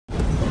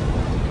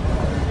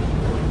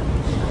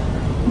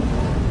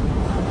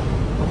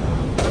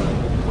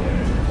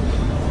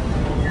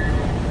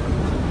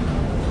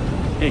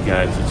Hey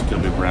guys, it's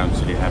Kilby Browne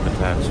City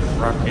Habitat's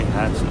Property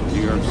Hats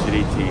New York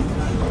City Team.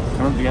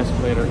 Come up the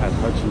escalator at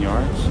Hudson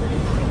Yards.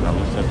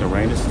 Looks like the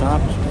rain has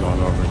stopped. We're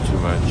going over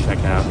to check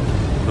out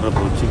a little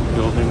boutique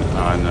building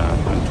on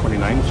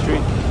 29th Street.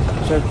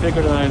 So I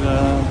figured I'd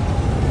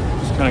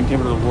just kind of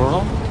give it a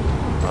whirl.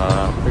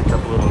 Picked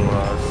up a little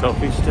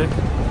selfie stick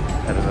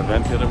at an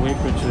event the other week,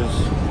 which is,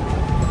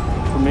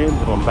 for me, a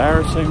little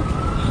embarrassing,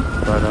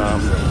 but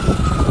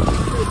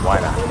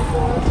why not?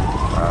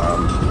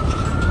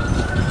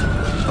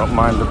 Don't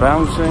mind the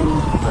bouncing.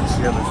 Let's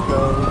see how this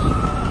goes.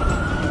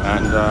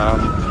 And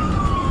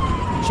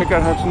check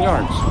out Hudson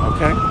Yards,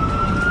 okay?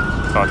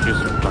 Talk to you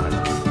soon.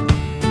 Bye.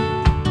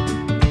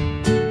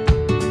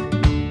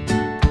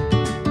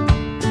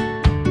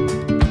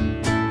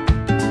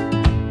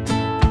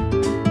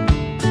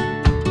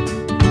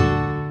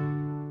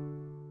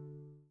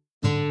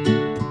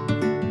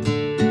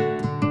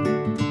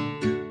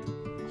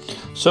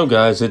 So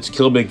guys, it's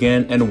Kilby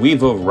again, and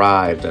we've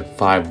arrived at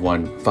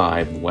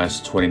 515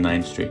 West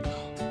 29th Street.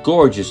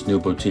 Gorgeous new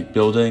boutique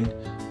building,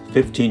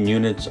 15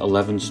 units,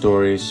 11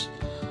 stories,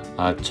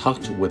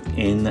 tucked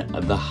within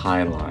the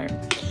Highline.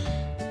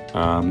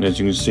 As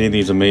you can see,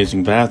 these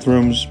amazing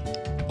bathrooms,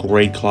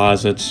 great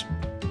closets,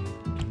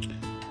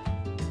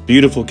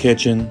 beautiful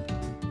kitchen.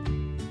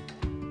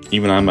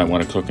 Even I might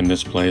want to cook in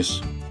this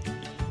place.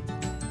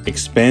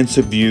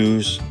 Expansive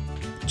views,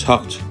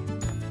 tucked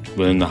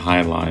within the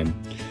Highline.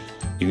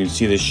 You can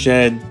see the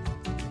shed,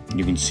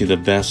 you can see the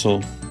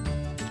vessel.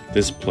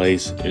 This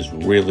place is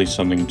really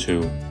something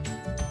to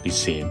be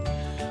seen.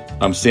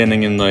 I'm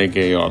standing in like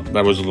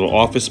that was a little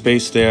office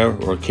space there,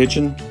 or a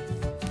kitchen.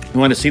 You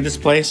want to see this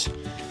place?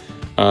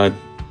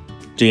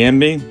 DM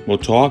me, we'll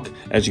talk.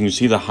 As you can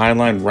see, the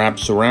Highline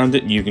wraps around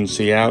it. You can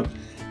see out,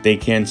 they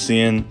can't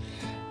see in.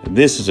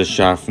 This is a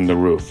shot from the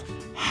roof.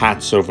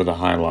 Hats over the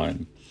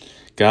Highline.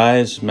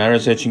 Guys,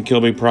 Marizete and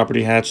Kilby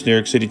Property Hats New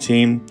York City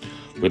Team,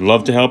 we'd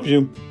love to help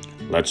you.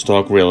 Let's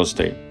talk real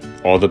estate.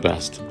 All the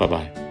best.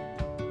 Bye-bye.